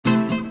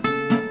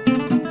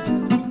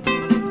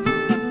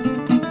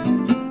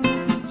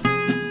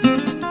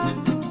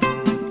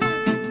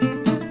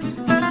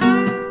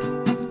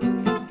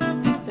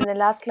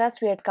last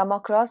class we had come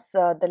across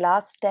the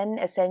last 10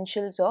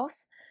 essentials of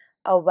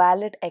a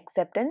valid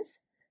acceptance.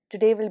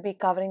 Today we'll be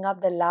covering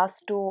up the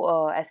last two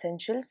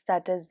essentials,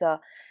 that is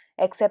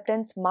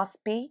acceptance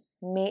must be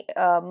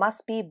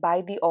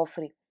by the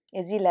offeree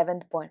is the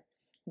 11th point.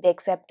 The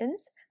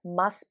acceptance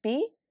must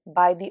be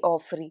by the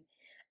offeree.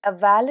 A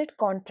valid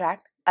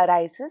contract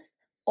arises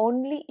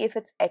only if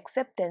its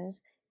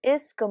acceptance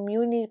is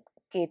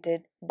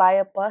communicated by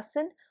a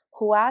person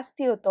who has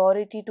the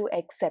authority to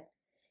accept.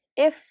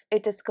 If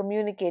it is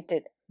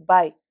communicated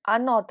by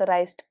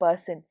unauthorized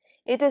person,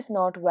 it is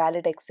not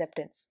valid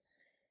acceptance.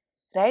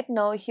 Right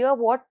now, here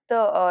what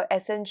the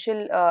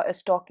essential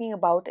is talking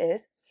about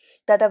is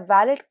that a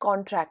valid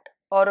contract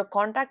or a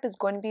contract is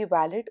going to be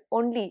valid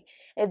only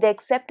if the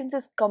acceptance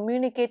is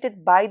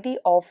communicated by the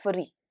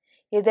offeree.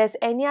 If there's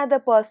any other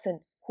person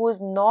who is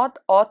not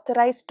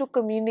authorized to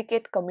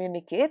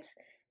communicates,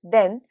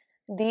 then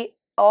the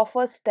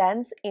offer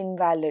stands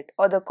invalid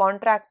or the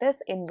contract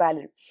is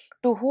invalid.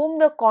 To whom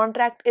the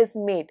contract is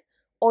made,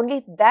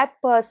 only that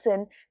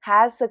person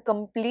has the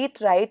complete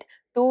right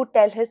to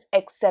tell his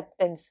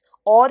acceptance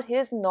or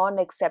his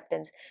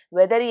non-acceptance.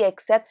 Whether he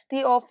accepts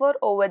the offer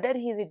or whether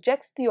he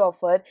rejects the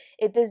offer,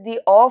 it is the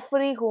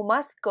offeree who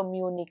must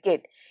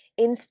communicate.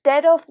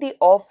 Instead of the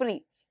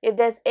offeree, if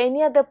there's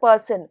any other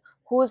person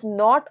who is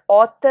not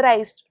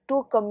authorized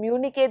to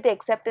communicate the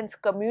acceptance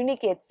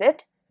communicates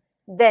it,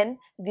 then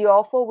the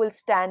offer will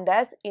stand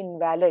as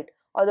invalid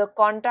or the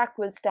contract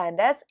will stand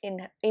as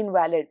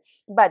invalid.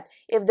 But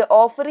if the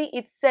offeree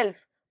itself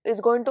is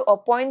going to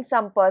appoint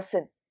some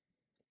person,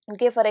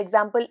 okay, for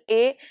example,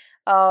 A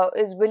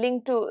is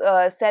willing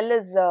to sell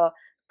his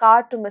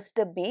car to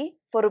Mr. B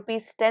for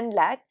rupees 10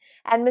 lakh,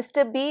 and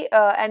Mr. B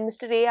and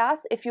Mr. A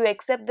asks, if you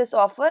accept this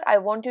offer, I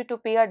want you to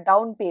pay a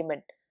down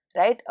payment,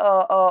 right?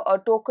 A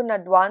token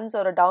advance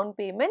or a down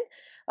payment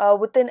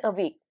within a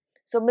week.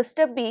 So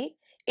Mr. B,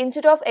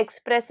 instead of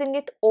expressing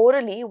it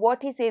orally,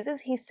 what he says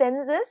is he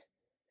sends his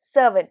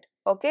servant.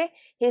 Okay,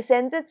 he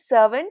sends his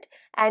servant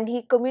and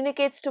he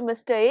communicates to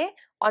Mr. A,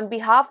 on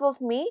behalf of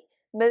me,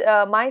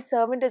 my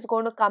servant is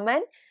going to come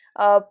and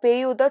pay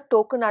you the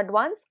token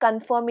advance,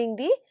 confirming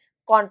the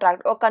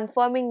contract or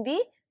confirming the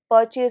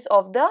purchase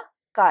of the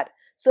car.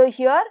 So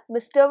here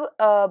Mr.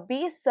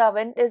 B's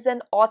servant is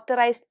an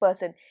authorized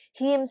person.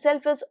 He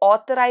himself is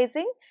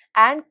authorizing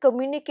and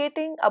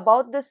communicating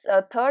about this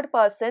third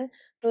person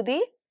to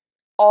the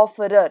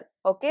offerer.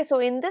 Okay, so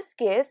in this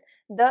case,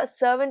 the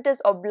servant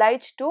is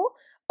obliged to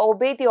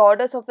obey the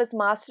orders of his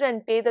master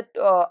and pay the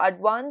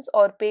advance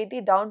or pay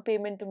the down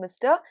payment to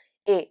Mr.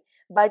 A.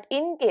 But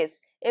in case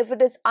if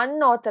it is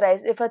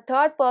unauthorized, if a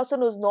third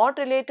person who is not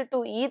related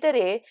to either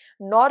A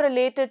nor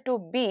related to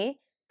B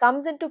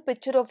comes into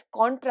picture of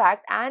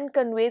contract and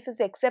conveys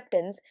his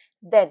acceptance,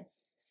 then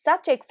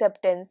such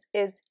acceptance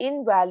is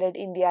invalid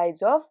in the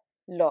eyes of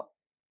law.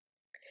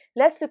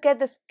 Let's look at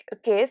this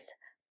case,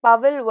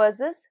 Powel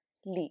versus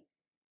Lee.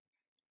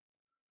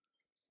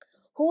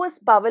 Who is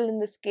Powel in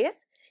this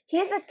case? He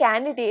is a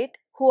candidate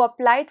who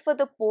applied for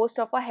the post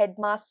of a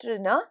headmaster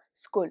in a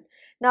school.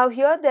 Now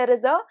here there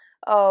is a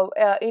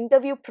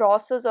interview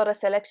process or a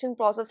selection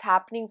process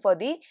happening for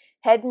the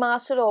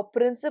headmaster or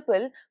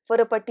principal for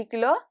a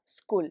particular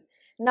school.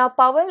 Now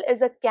Powel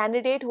is a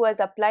candidate who has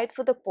applied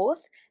for the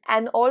post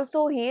and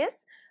also he is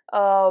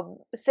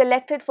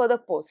selected for the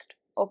post.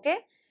 Okay,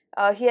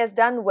 he has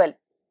done well,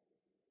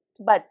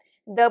 but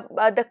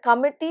the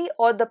committee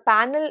or the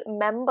panel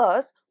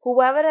members,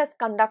 whoever has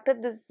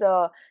conducted this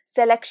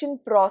selection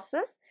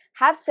process,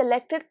 have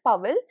selected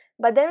Powel,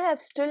 but then have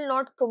still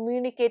not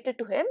communicated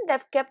to him. They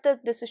have kept the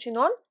decision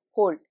on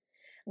hold.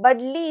 But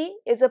Lee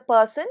is a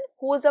person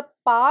who is a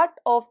part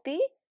of the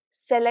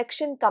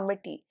selection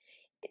committee.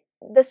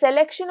 The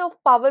selection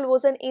of Powel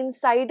was an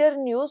insider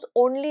news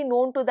only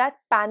known to that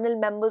panel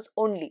members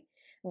only.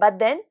 But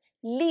then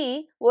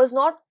Lee was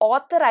not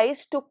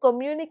authorized to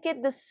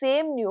communicate the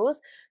same news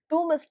to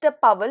Mr.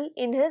 Powel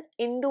in his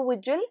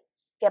individual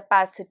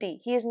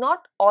capacity. He is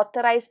not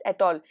authorized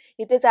at all.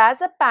 It is as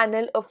a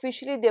panel,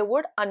 officially they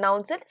would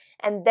announce it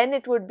and then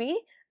it would be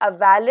a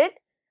valid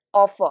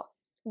offer.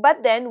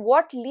 But then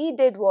what Lee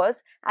did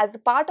was, as a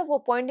part of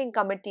appointing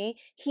committee,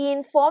 he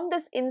informed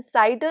this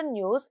insider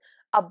news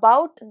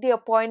about the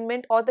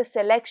appointment or the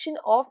selection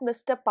of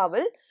Mr.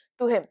 Powel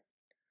to him.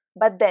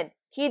 But then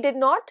he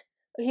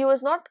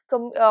was not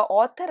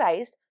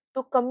authorized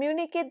to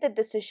communicate the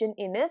decision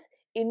in his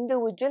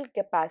individual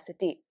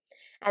capacity.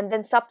 And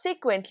then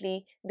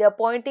subsequently, the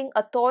appointing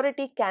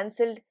authority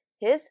cancelled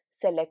his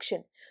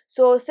selection.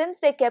 So since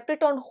they kept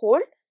it on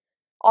hold,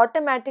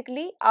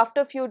 automatically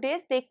after a few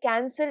days they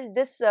cancelled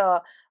this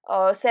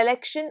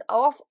selection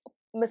of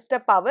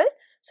Mr. Powel.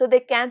 So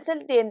they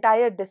cancelled the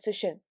entire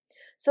decision.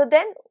 So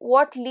then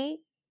what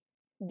Lee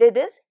did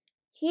is,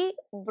 he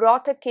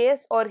brought a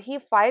case or he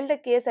filed a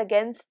case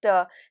against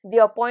the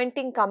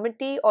appointing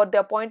committee or the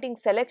appointing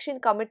selection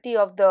committee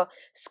of the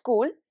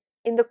school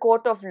in the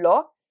court of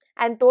law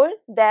and told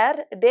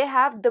they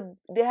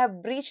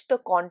have breached the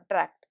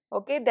contract.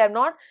 Okay, they have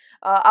not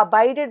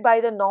abided by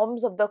the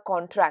norms of the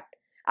contract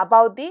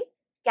about the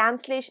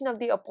cancellation of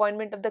the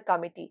appointment of the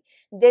committee.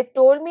 They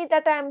told me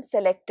that I am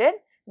selected,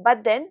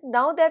 but then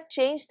now they have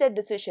changed their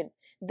decision.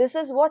 This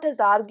is what his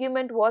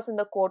argument was in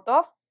the court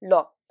of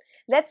law.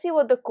 Let's see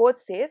what the court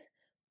says.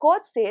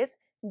 Court says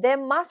there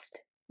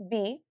must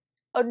be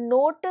a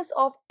notice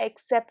of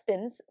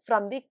acceptance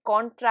from the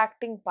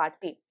contracting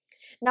party.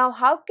 Now,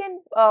 how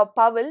can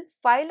Powell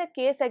file a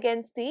case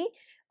against the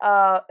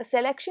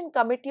selection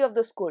committee of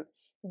the school?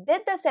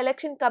 Did the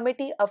selection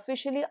committee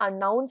officially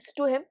announce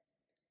to him?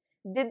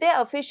 Did they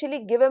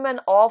officially give him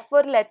an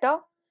offer letter?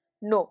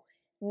 No.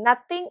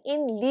 Nothing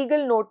in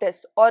legal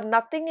notice or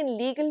nothing in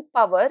legal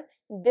power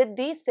did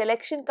the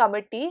selection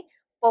committee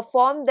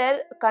perform their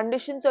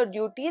conditions or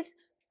duties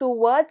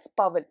towards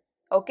Powell.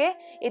 Okay,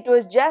 it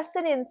was just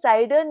an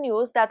insider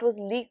news that was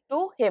leaked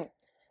to him.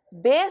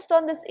 Based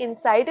on this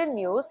insider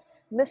news,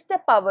 Mr.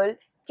 Powell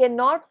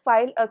cannot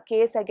file a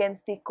case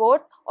against the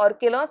court or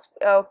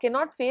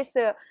cannot face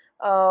a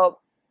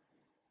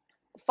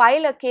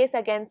file a case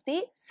against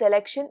the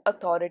selection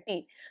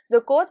authority.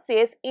 The court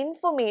says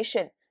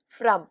information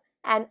from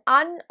an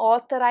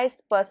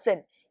unauthorized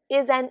person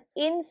is an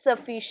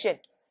insufficient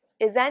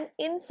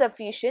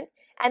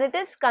and it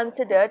is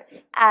considered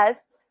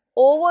as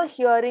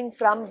overhearing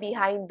from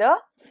behind the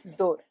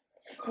door.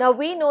 Now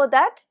we know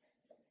that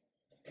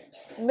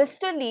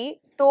Mr. Lee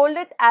told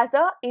it as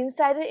a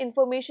insider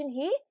information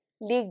he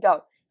leaked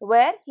out,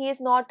 where he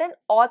is not an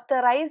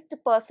authorized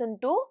person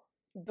to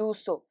do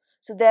so.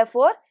 So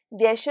therefore,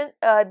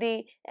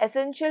 the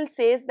essential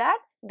says that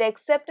the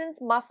acceptance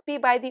must be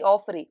by the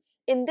offeree.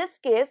 In this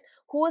case,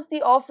 who is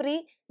the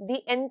offeree?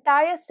 The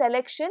entire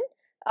selection.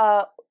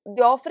 The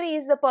offeree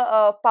is the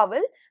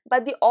Powell,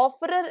 but the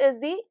offerer is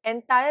the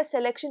entire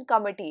selection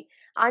committee.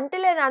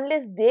 Until and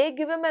unless they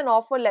give him an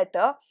offer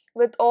letter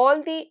with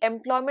all the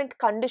employment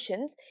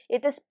conditions,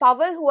 it is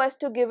Powell who has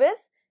to give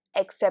his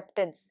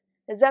acceptance.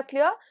 Is that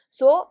clear?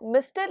 So,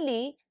 Mr.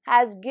 Lee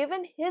has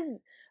given his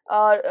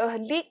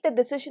leaked the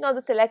decision of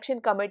the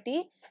selection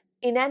committee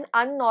in an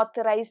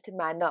unauthorized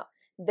manner.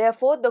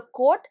 Therefore, the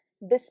court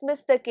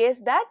dismissed the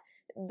case that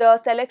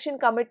the selection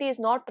committee is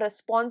not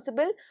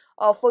responsible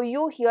for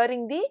you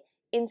hearing the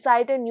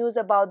insider news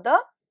about the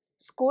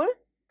school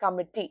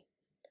committee.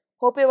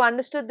 Hope you have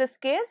understood this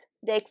case.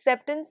 The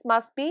acceptance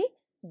must be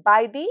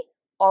by the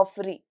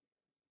offeree.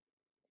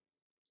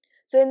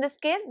 So, in this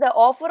case, the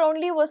offer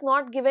only was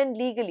not given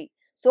legally.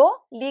 So,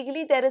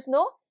 legally there is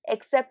no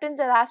acceptance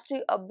that has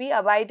to be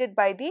abided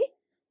by the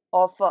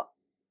offer.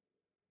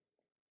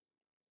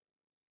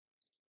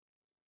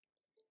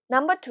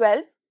 Number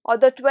 12, or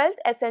the 12th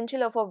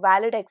essential of a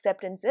valid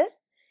acceptance is,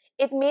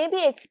 it may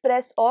be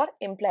expressed or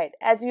implied.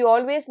 As we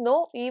always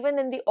know, even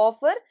in the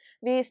offer,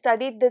 we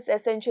studied this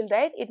essential,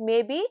 right? It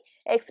may be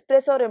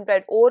expressed or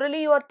implied.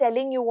 Orally, you are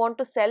telling you want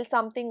to sell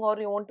something or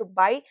you want to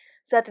buy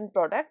certain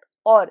product,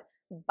 or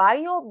by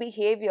your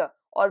behavior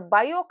or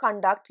by your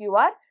conduct, you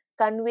are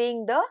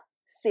conveying the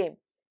same.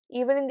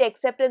 Even in the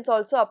acceptance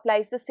also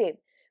applies the same.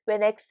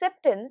 When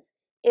acceptance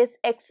is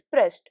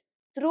expressed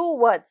through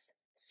words,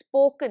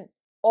 spoken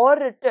or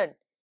written,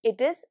 it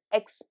is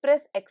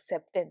express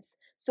acceptance.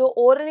 So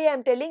orally I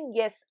am telling,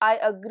 yes, I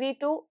agree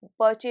to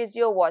purchase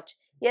your watch.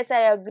 Yes,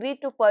 I agree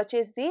to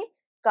purchase the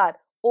car.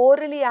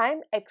 Orally I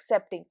am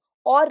accepting.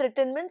 Or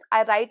written means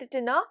I write it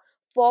in a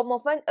form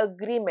of an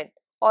agreement,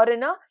 or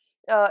in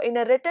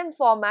a written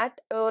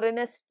format, or in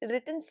a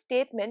written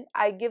statement,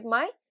 I give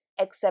my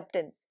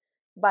acceptance.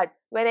 But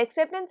when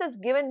acceptance is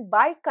given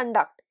by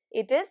conduct,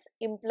 it is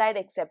implied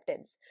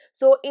acceptance.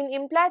 So in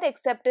implied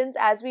acceptance,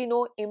 as we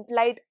know,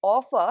 implied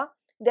offer,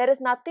 there is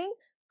nothing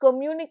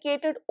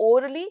communicated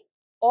orally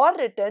or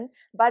written,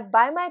 but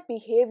by my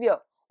behavior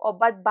or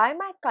but by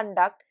my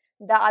conduct,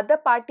 the other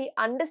party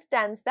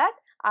understands that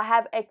I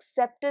have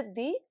accepted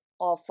the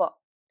offer.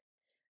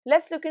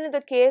 Let's look into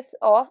the case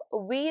of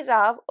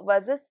Rao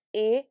versus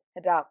A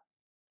Rao.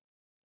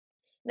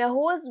 Now,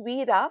 who is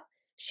Rao?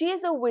 She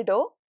is a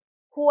widow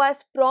who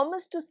has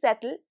promised to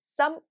settle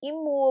some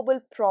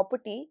immovable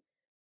property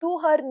to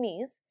her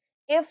niece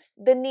if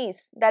the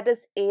niece, that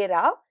is A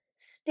Rao,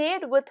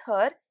 stayed with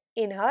her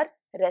in her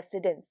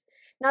residence.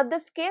 Now,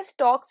 this case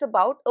talks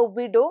about a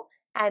widow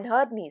and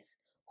her niece.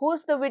 Who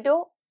is the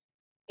widow?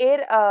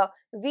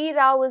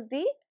 Rao is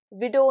the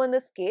widow in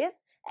this case,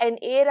 and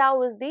A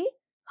Rao is the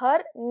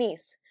her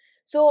niece.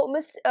 So,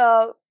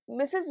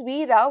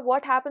 Mrs. Rao,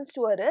 what happens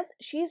to her is,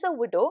 she is a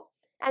widow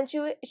and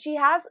she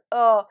has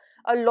a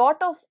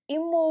lot of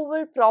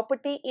immovable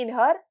property in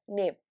her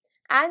name,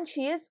 and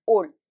she is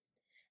old,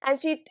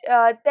 and she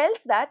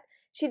tells that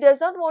she does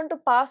not want to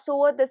pass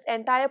over this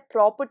entire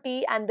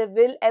property and the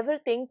will,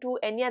 everything, to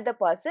any other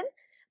person,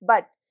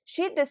 but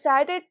she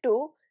decided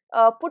to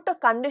put a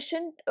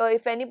condition.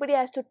 If anybody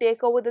has to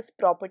take over this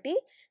property,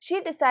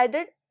 she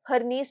decided her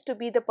niece to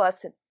be the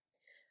person.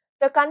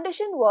 The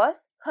condition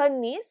was her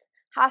niece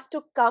has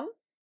to come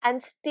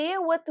and stay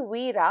with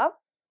Rao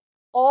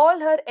all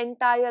her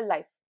entire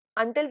life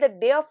until the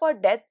day of her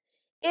death.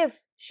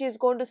 If she is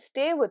going to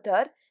stay with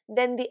her,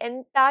 then the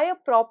entire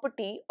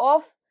property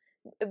of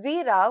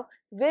Rao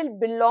will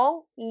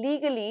belong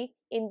legally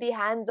in the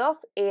hands of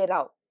A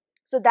Rao.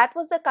 So that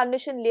was the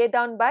condition laid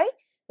down by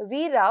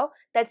V Rao,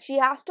 that she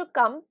has to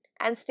come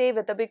and stay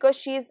with her, because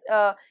she's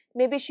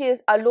maybe she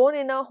is alone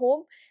in her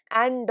home,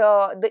 and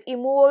the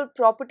immovable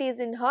property is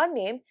in her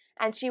name,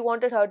 and she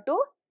wanted her to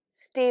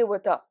stay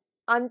with her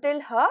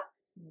until her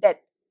death.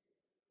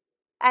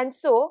 And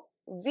so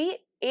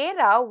A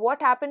Rao,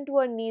 what happened to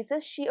her niece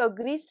is she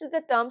agrees to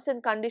the terms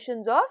and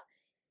conditions of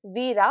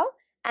V Rao,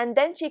 and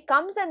then she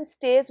comes and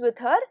stays with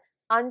her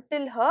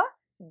until her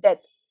death.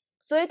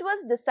 So it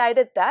was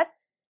decided that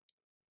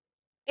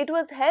it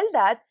was held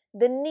that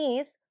the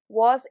niece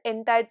was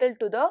entitled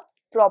to the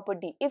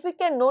property. If we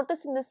can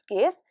notice in this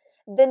case,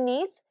 the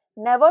niece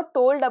never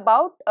told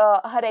about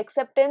her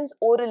acceptance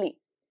orally.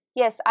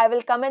 Yes, I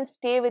will come and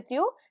stay with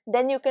you,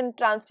 then you can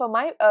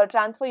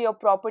transfer your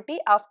property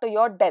after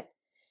your death.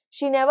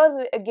 She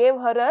never gave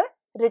her a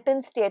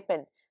written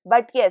statement,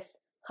 but yes,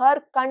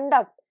 her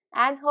conduct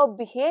and her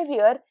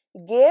behavior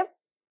gave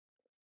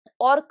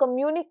or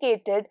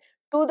communicated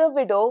to the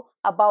widow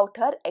about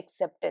her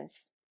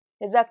acceptance.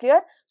 Is that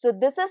clear? So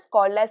this is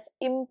called as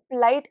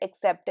implied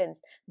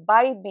acceptance.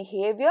 By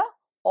behavior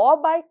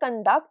or by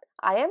conduct,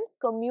 I am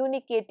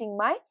communicating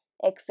my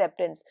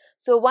acceptance.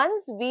 So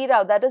once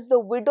Veera, that is the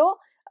widow,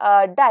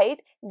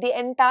 died, the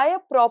entire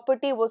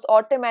property was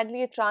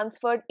automatically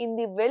transferred in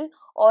the will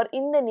or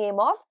in the name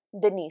of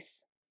the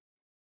niece.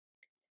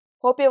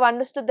 Hope you have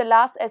understood the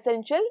last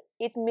essential.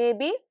 It may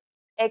be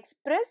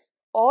express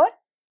or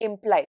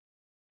implied.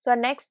 So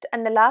next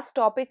and the last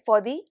topic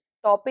for the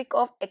topic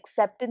of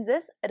acceptance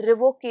is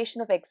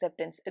revocation of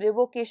acceptance.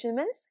 Revocation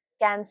means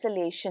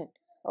cancellation.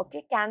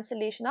 Okay,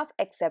 cancellation of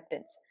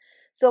acceptance.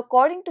 So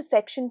according to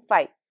section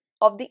 5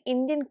 of the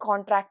Indian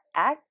Contract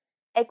Act,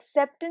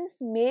 acceptance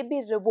may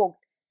be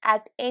revoked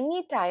at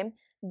any time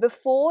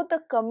before the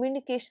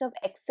communication of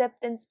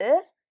acceptance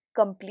is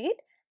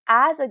complete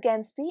as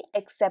against the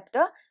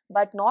acceptor,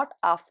 but not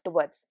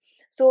afterwards.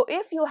 So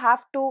if you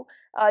have to,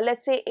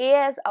 let's say A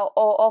has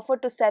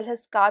offered to sell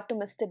his car to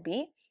Mr.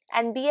 B,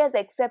 and B has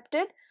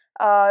accepted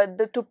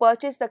to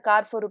purchase the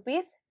car for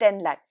rupees 10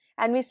 lakh.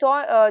 And we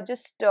saw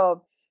just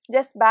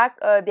back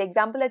the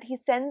example that he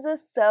sends a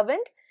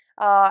servant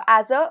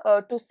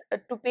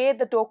to pay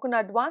the token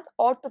advance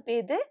or to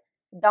pay the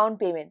down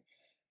payment.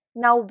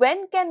 Now,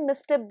 when can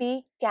Mr.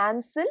 B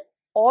cancel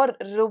or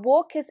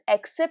revoke his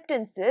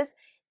acceptances?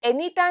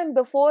 Anytime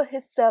before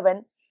his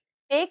servant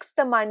takes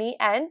the money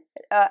and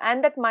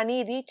that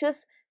money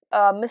reaches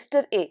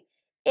Mr. A.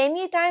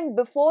 Anytime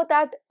before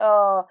that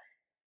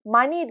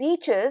money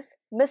reaches,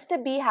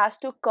 Mr. B has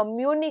to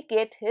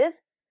communicate his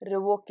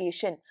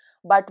revocation.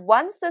 But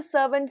once the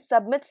servant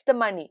submits the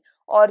money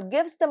or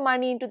gives the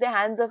money into the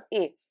hands of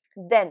A,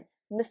 then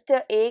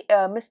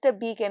Mr.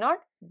 B cannot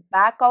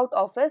back out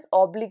of his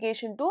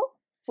obligation to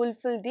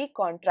fulfill the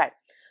contract.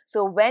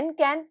 So when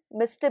can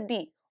Mr.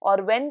 B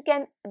or when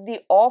can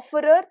the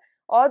offerer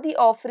or the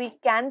offeree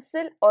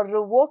cancel or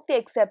revoke the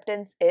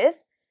acceptance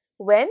is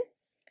when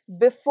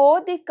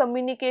before the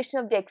communication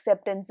of the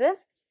acceptance is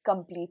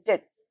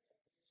completed.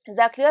 Is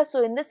that clear?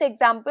 So in this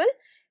example,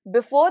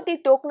 before the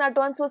token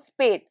advance was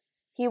paid,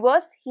 he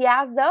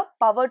has the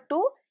power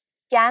to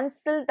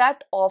cancel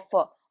that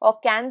offer or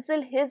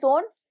cancel his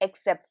own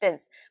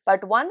acceptance.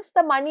 But once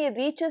the money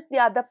reaches the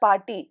other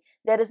party,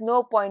 there is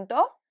no point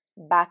of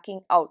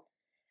backing out.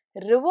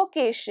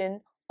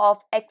 Revocation of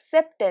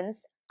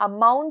acceptance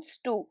amounts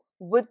to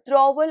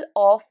withdrawal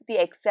of the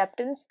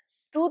acceptance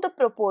to the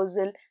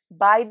proposal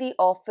by the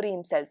offeree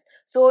himself.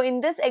 So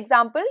in this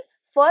example,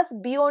 first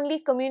B only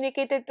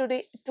communicated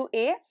to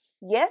A,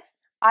 yes,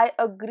 I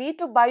agree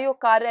to buy your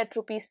car at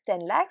rupees 10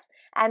 lakhs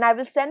and I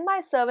will send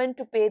my servant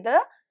to pay the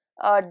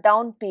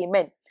down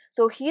payment.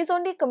 So he is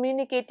only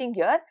communicating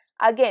here.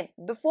 Again,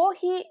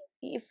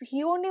 if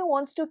he only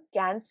wants to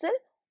cancel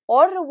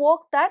or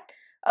revoke that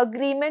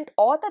agreement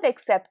or that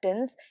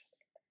acceptance,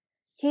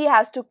 he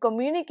has to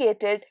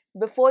communicate it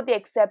before the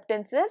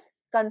acceptance is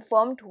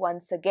confirmed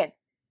once again.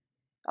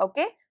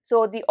 Okay,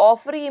 so the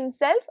offeree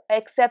himself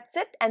accepts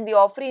it and the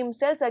offeree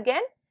himself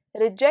again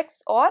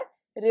rejects or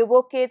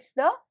revocates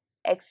the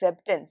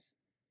acceptance.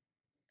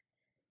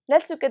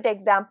 Let's look at the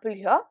example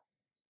here.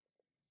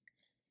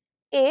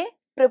 A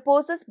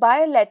proposes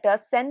by a letter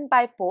sent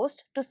by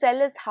post to sell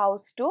his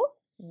house to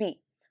B.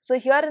 So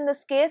here in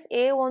this case,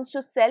 A wants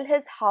to sell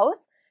his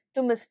house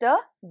to Mr.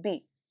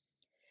 B.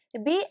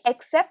 B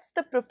accepts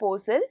the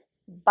proposal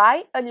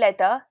by a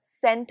letter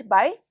sent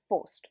by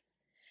post.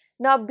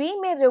 Now, B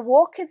may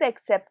revoke his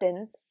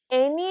acceptance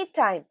any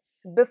time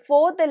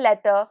before the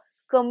letter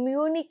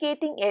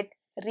communicating it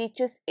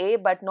reaches A,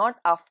 but not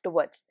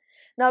afterwards.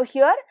 Now,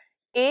 here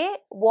A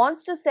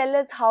wants to sell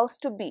his house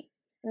to B.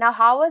 Now,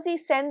 how has he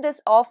sent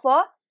this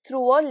offer?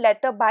 Through a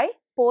letter by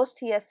post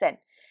he has sent.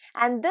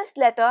 And this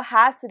letter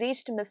has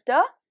reached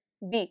Mr.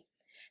 B.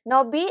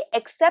 Now, B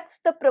accepts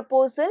the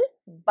proposal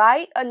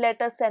by a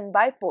letter sent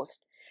by post.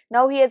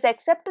 Now, he has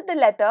accepted the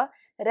letter,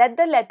 read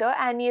the letter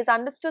and he has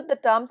understood the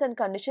terms and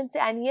conditions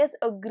and he has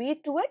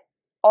agreed to it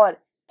or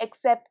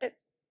accepted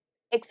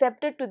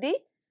to the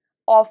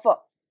offer.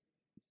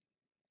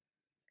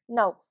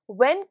 Now,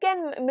 when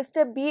can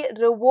Mr. B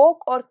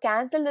revoke or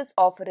cancel this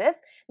offer is,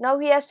 now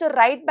he has to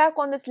write back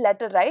on this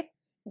letter, right,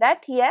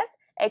 that he has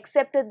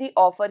accepted the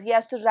offer. He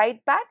has to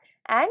write back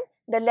and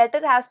the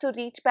letter has to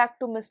reach back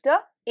to Mr.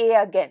 A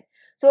again.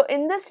 So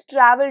in this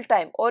travel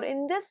time or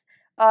in this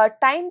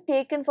time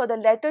taken for the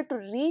letter to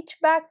reach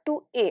back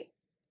to A,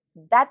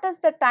 that is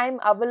the time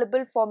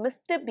available for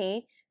Mr.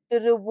 B to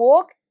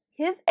revoke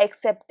his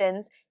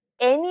acceptance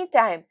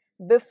anytime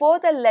before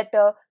the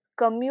letter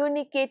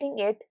communicating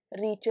it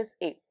reaches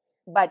A.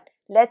 But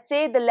let's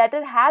say the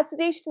letter has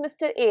reached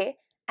Mr. A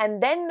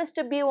and then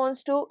Mr. B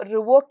wants to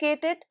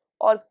revocate it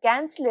or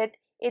cancel it,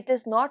 it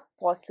is not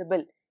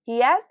possible.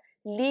 He has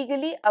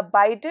legally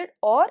abided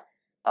or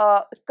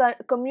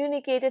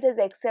communicated his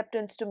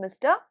acceptance to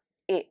Mr.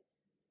 A.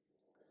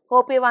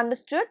 Hope you have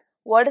understood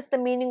what is the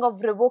meaning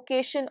of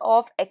revocation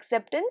of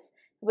acceptance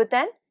with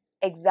an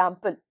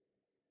example.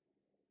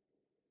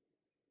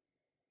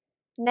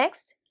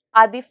 Next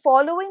are the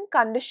following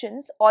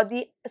conditions or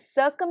the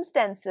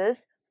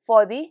circumstances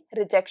for the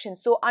rejection.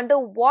 So, under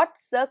what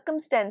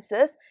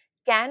circumstances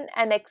can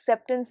an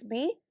acceptance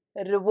be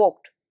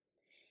revoked?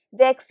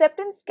 The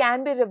acceptance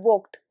can be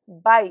revoked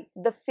by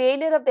the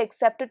failure of the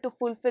acceptor to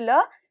fulfill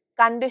a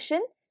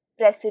condition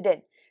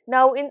precedent.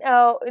 Now, in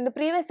the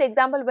previous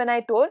example when I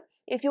told,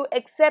 if you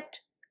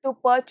accept to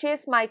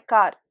purchase my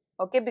car,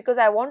 okay, because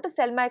I want to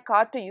sell my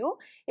car to you,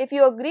 if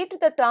you agree to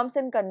the terms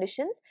and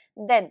conditions,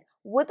 then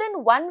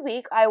within 1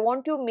 week I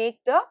want you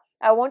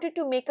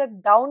to make a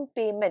down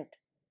payment.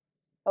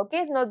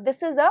 Okay, now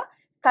this is a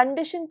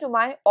condition to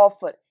my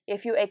offer.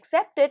 If you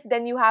accept it,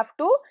 then you have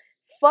to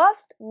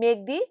first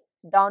make the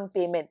down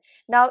payment.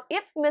 Now,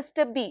 if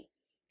Mr. B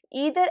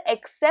either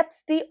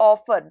accepts the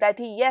offer that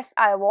yes,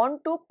 I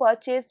want to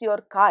purchase your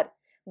car,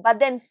 but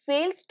then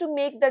fails to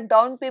make the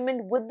down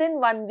payment within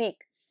 1 week,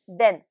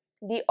 then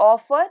the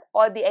offer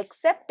or the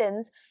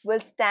acceptance will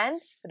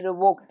stand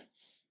revoked.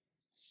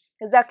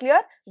 Is that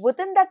clear?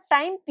 Within that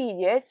time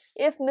period,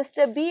 if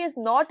Mr. B is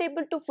not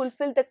able to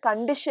fulfill the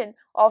condition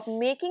of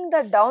making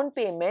the down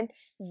payment,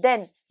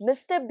 then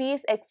Mr.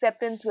 B's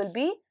acceptance will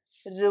be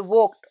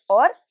revoked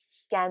or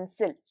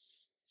cancelled.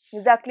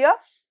 Is that clear?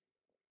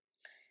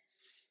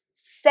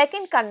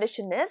 Second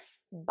condition is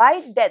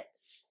by death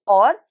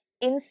or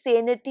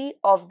insanity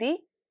of the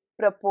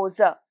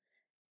proposer.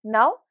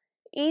 Now,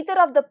 either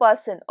of the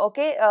person,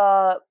 okay,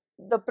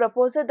 the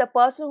proposer, the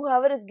person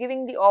whoever is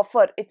giving the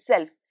offer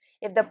itself,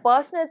 if the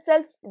person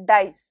itself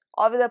dies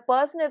or if the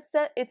person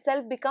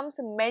itself becomes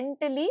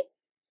mentally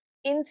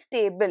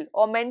unstable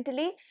or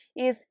mentally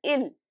is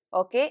ill,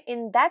 okay,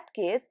 in that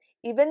case,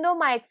 even though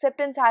my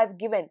acceptance I have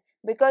given,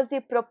 because the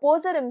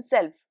proposer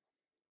himself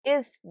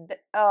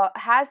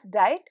has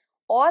died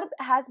or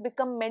has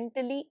become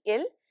mentally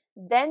ill,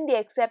 then the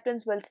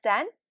acceptance will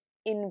stand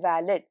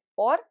invalid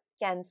or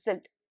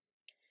cancelled.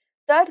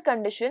 Third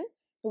condition,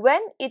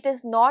 when it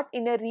is not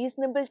in a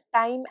reasonable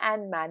time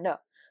and manner.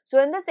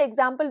 So in this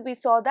example, we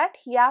saw that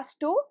he has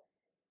to,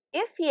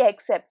 if he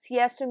accepts, he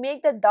has to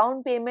make the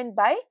down payment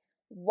by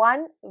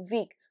 1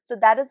 week. So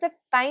that is the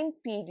time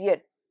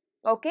period,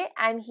 okay,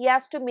 and he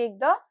has to make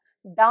the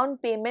down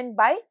payment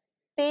by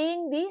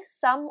paying the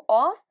sum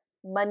of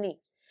money.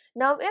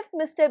 Now, if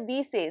Mr.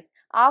 B says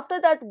after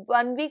that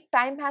 1 week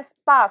time has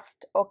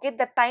passed, okay,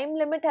 the time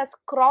limit has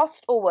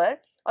crossed over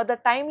or the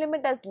time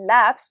limit has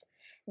lapsed,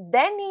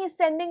 then he is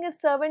sending his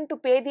servant to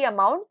pay the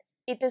amount,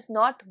 it is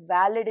not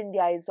valid in the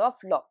eyes of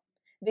law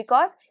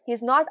because he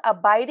is not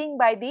abiding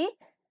by the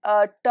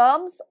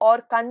terms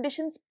or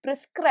conditions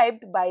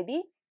prescribed by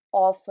the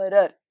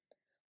offerer.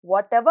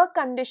 Whatever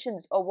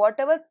conditions or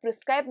whatever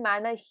prescribed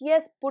manner he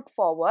has put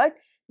forward,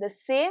 the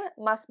same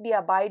must be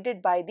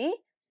abided by the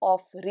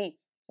offeree.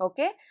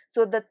 Okay,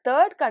 so the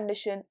third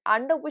condition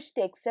under which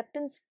the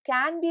acceptance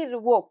can be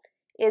revoked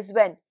is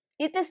when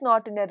it is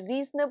not in a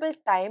reasonable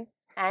time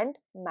and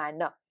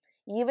manner.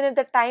 Even if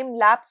the time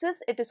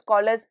lapses, it is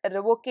called as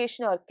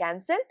revocation or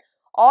cancel,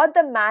 or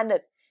the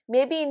manner,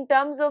 maybe in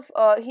terms of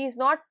he is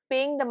not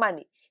paying the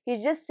money, he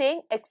is just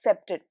saying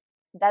accepted,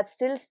 that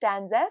still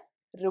stands as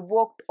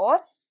revoked or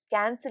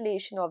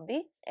cancellation of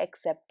the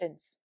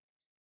acceptance.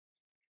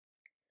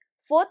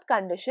 Fourth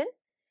condition,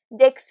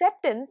 the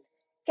acceptance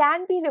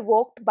can be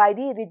revoked by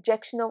the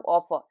rejection of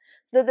offer.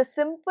 So the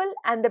simple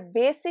and the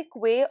basic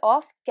way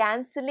of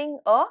cancelling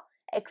a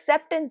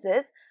acceptance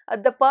is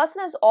the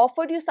person has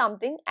offered you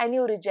something and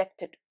you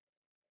reject it.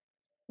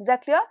 Is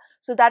that clear?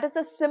 So that is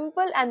the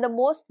simple and the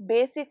most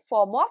basic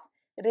form of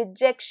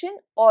rejection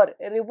or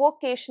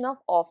revocation of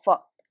offer.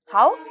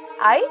 How?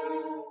 I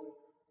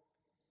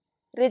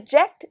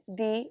reject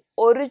the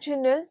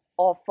original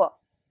offer.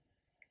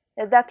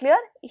 Is that clear?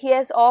 He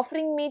is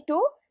offering me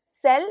to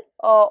sell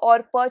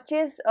or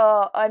purchase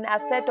an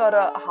asset or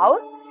a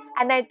house,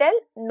 and I tell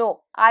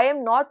no, I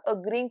am not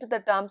agreeing to the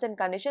terms and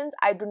conditions.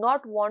 I do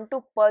not want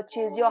to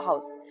purchase your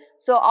house.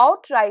 So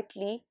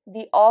outrightly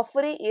the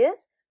offeree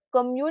is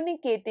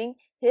communicating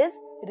his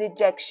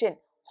rejection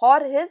or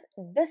his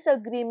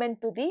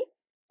disagreement to the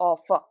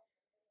offer.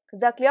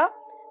 Is that clear?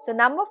 So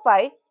number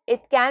 5,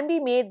 it can be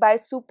made by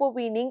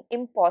supervening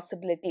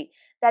impossibility.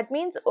 That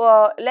means,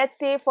 let's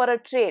say for a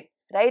trade,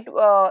 right?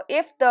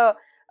 If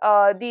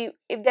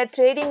if they're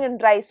trading in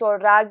rice or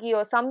ragi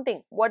or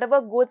something,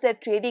 whatever goods they're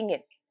trading in,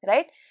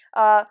 right?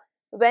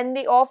 When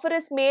the offer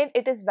is made,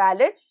 it is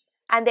valid,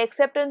 and the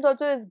acceptance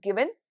also is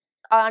given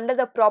under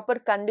the proper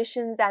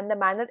conditions and the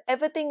manner.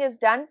 Everything is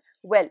done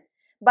well.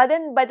 But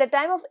then by the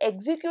time of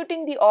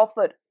executing the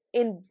offer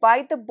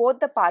by both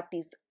the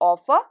parties,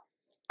 offer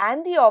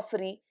and the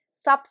offeree,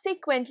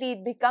 subsequently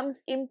it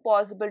becomes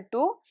impossible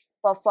to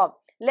perform.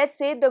 Let's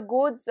say the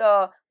goods,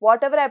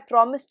 whatever I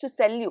promised to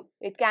sell you,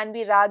 it can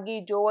be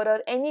ragi, jowar or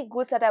any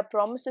goods that I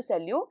promised to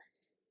sell you,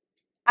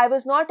 I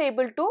was not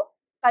able to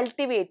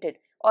cultivate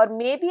it, or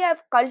maybe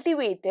I've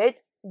cultivated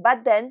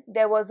but then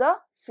there was a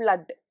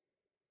flood.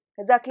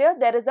 Is that clear?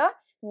 There is a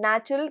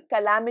natural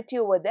calamity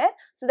over there.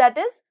 So that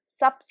is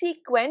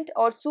subsequent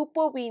or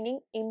supervening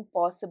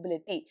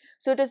impossibility.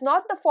 So it is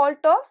not the fault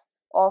of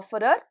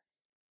offerer,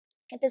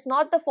 it is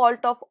not the fault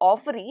of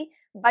offeree,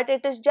 but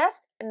it is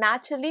just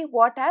naturally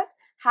what has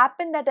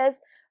happened, that is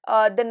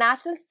the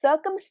natural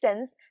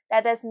circumstance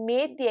that has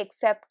made the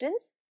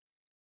acceptance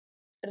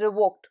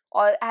revoked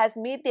or has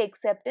made the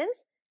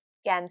acceptance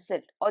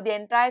cancelled, or the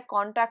entire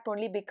contract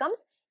only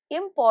becomes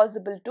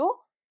impossible to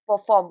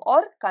perform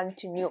or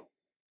continue.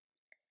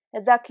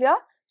 Is that clear?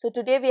 So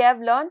today we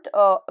have learnt,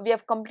 we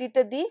have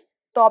completed the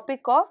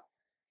topic of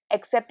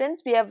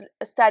acceptance. We have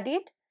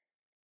studied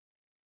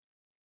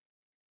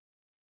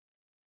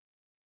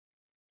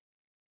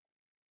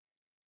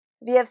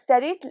We have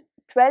studied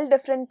 12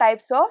 different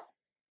types of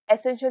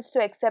essentials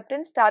to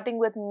acceptance, starting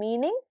with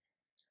meaning,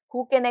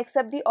 who can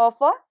accept the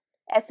offer,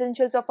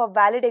 essentials of a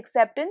valid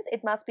acceptance,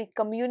 it must be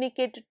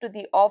communicated to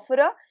the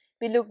offerer.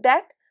 We looked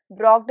at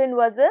Brogden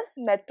versus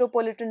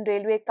Metropolitan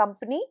Railway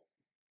Company.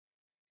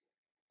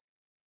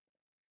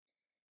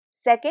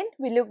 Second,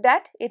 we looked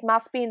at it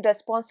must be in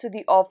response to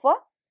the offer.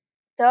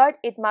 Third,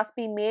 it must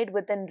be made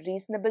within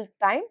reasonable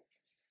time.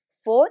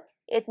 Fourth,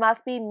 it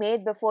must be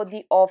made before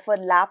the offer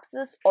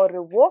lapses or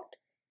revoked.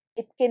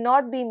 It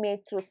cannot be made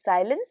through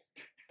silence.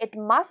 It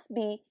must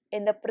be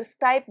in the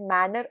prescribed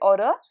manner or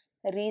a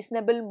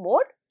reasonable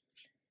mode.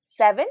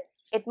 7.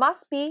 It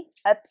must be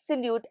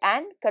absolute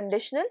and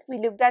conditional. We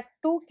looked at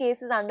two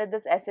cases under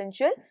this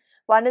essential.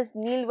 One is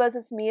Neil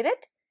versus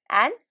Merit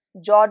and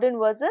Jordan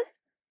versus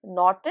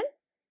Norton.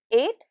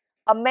 8.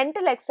 A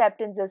mental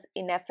acceptance is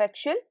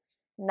ineffectual.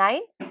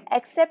 9.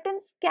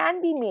 Acceptance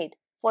can be made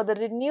for the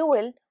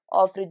renewal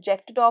of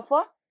rejected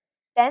offer.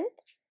 10th,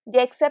 the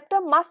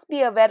acceptor must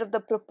be aware of the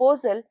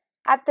proposal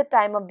at the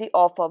time of the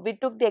offer. We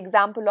took the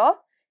example of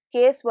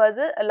case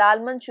versus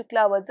Lalman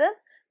Shukla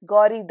versus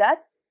Gauri Dutt.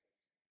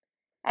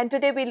 And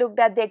today we looked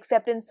at the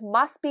acceptance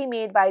must be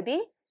made by the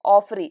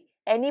offeree.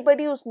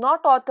 Anybody who is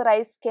not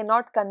authorized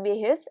cannot convey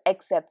his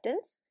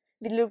acceptance.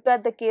 We looked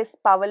at the case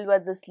Powel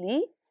versus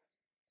Lee.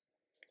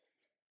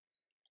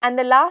 And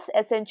the last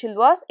essential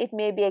was it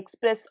may be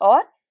expressed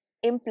or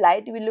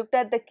implied. We looked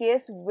at the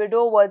case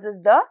Widow versus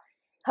the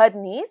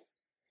Hernes.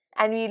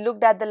 And we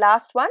looked at the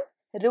last one,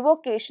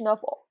 revocation of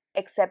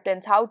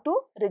acceptance, how to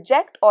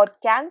reject or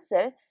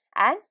cancel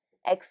an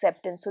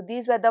acceptance. So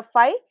these were the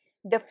 5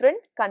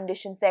 different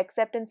conditions. The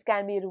acceptance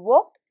can be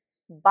revoked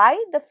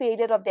by the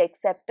failure of the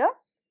acceptor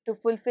to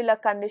fulfill a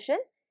condition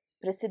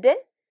precedent.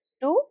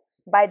 2.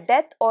 By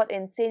death or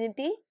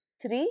insanity.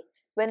 3.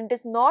 When it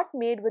is not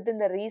made within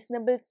the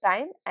reasonable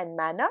time and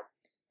manner.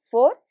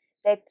 4.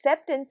 The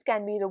acceptance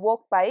can be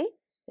revoked by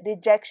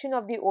rejection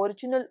of the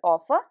original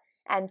offer.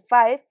 And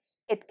 5.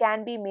 It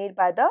can be made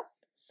by the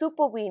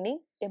supervening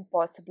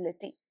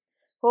impossibility.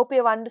 Hope you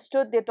have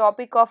understood the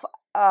topic of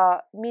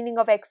meaning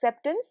of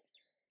acceptance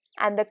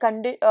and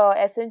the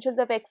essentials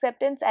of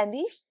acceptance and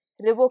the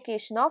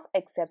revocation of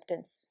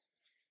acceptance.